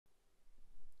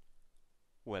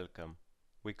Welcome.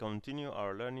 We continue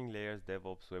our Learning Layers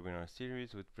DevOps Webinar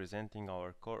Series with presenting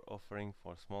our core offering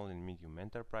for small and medium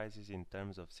enterprises in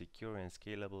terms of secure and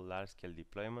scalable large-scale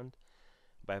deployment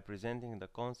by presenting the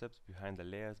concepts behind the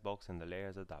Layers box and the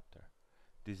Layers adapter.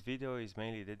 This video is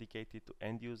mainly dedicated to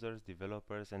end users,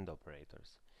 developers, and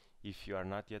operators. If you are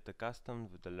not yet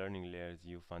accustomed with the Learning Layers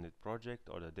EU-funded project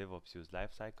or the DevOps use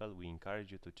lifecycle, we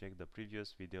encourage you to check the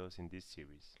previous videos in this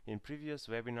series. In previous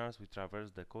webinars, we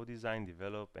traversed the co-design,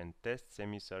 develop, and test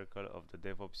semicircle of the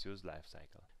DevOps use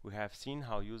lifecycle. We have seen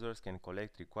how users can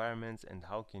collect requirements and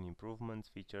how can improvements,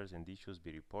 features, and issues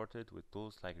be reported with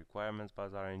tools like Requirements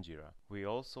Bazaar and Jira. We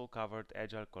also covered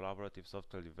agile collaborative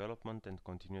software development and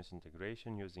continuous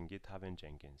integration using GitHub and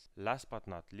Jenkins. Last but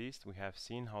not least, we have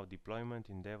seen how deployment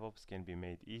in DevOps can be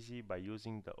made easy by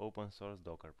using the open source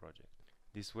Docker project.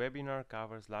 This webinar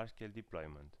covers large-scale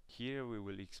deployment. Here we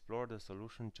will explore the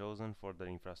solution chosen for the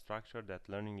infrastructure that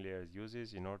Learning Layers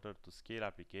uses in order to scale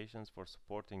applications for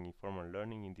supporting informal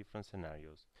learning in different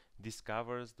scenarios. This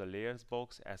covers the Layers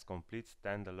box as complete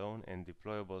standalone and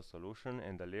deployable solution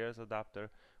and the Layers adapter,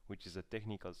 which is a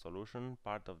technical solution,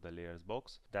 part of the Layers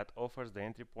box, that offers the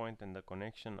entry point and the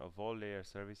connection of all layer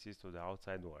services to the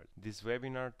outside world. This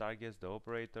webinar targets the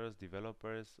operators,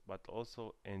 developers, but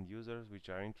also end users which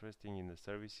are interested in the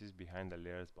services behind the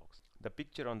Layers box. The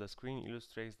picture on the screen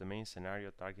illustrates the main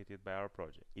scenario targeted by our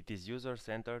project. It is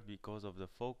user-centered because of the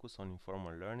focus on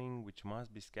informal learning, which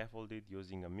must be scaffolded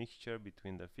using a mixture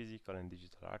between the physical and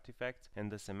digital artifacts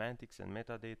and the semantics and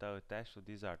metadata attached to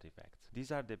these artifacts.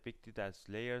 These are depicted as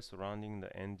layers surrounding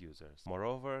the end users.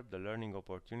 Moreover, the learning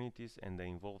opportunities and the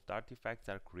involved artifacts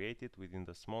are created within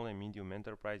the small and medium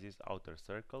enterprises outer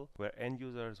circle, where end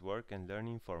users work and learn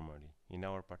informally. In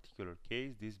our particular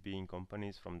case, these being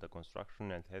companies from the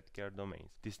construction and healthcare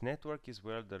domains. This network is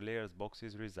where the Layers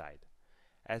boxes reside.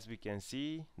 As we can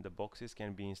see, the boxes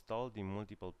can be installed in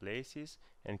multiple places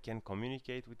and can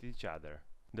communicate with each other.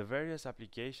 The various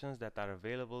applications that are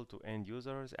available to end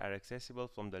users are accessible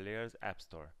from the Layers App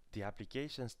Store. The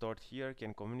applications stored here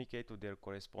can communicate to their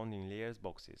corresponding Layers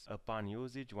boxes. Upon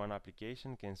usage, one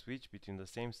application can switch between the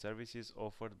same services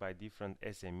offered by different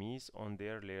SMEs on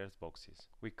their Layers boxes.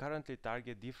 We currently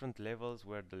target different levels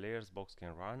where the Layers box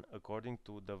can run according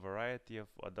to the variety of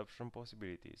adoption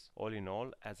possibilities. All in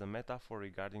all, as a metaphor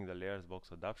regarding the Layers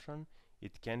box adoption,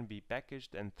 it can be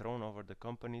packaged and thrown over the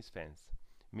company's fence,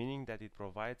 meaning that it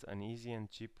provides an easy and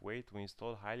cheap way to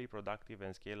install highly productive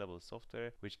and scalable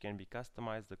software which can be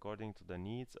customized according to the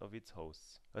needs of its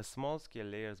hosts. A small-scale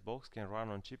Layers box can run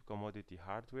on cheap commodity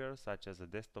hardware such as a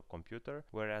desktop computer,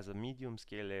 whereas a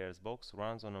medium-scale Layers box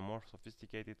runs on a more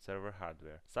sophisticated server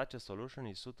hardware. Such a solution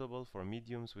is suitable for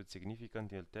mediums with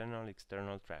significant internal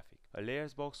external traffic. A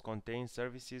Layers box contains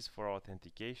services for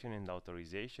authentication and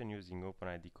authorization using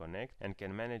OpenID Connect and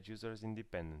can manage users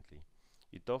independently.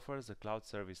 It offers a cloud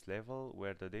service level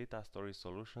where the data storage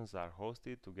solutions are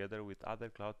hosted together with other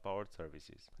cloud-powered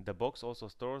services. The box also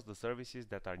stores the services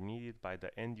that are needed by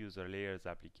the end-user Layers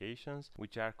applications,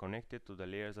 which are connected to the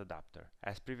Layers adapter.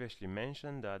 As previously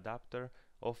mentioned, the adapter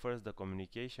offers the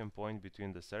communication point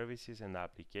between the services and the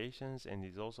applications and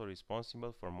is also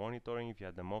responsible for monitoring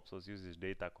via the Mopsos usage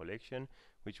data collection,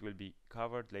 which will be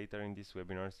covered later in this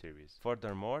webinar series.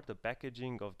 Furthermore, the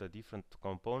packaging of the different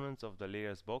components of the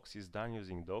Layers box is done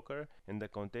using Docker, and the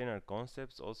container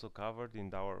concepts also covered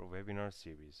in our webinar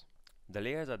series. The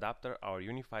Layers adapter, our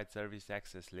unified service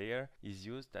access layer, is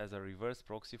used as a reverse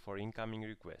proxy for incoming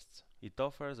requests. It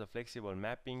offers a flexible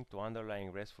mapping to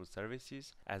underlying RESTful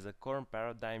services as a core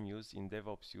paradigm used in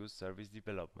DevOps use service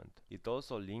development. It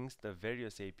also links the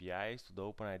various APIs to the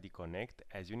OpenID Connect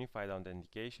as unified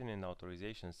authentication and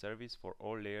authorization service for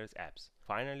all Layers apps.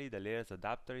 Finally, the Layers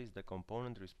adapter is the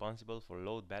component responsible for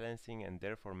load balancing and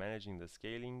therefore managing the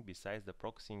scaling besides the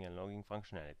proxying and logging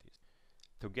functionalities.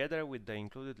 Together with the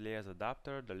included Layers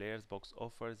adapter, the Layers box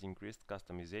offers increased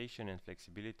customization and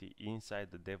flexibility inside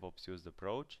the DevOps used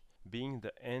approach, being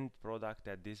the end product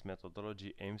that this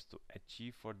methodology aims to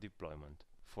achieve for deployment.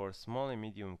 For small and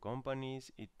medium companies,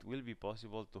 it will be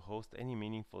possible to host any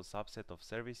meaningful subset of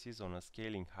services on a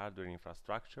scaling hardware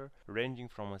infrastructure, ranging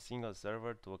from a single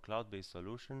server to a cloud-based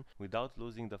solution without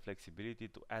losing the flexibility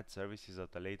to add services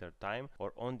at a later time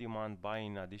or on-demand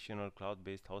buying additional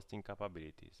cloud-based hosting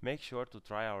capabilities. Make sure to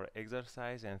try our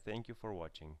exercise and thank you for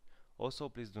watching. Also,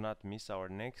 please do not miss our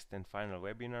next and final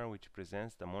webinar, which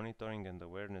presents the monitoring and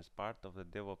awareness part of the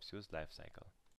DevOps use lifecycle.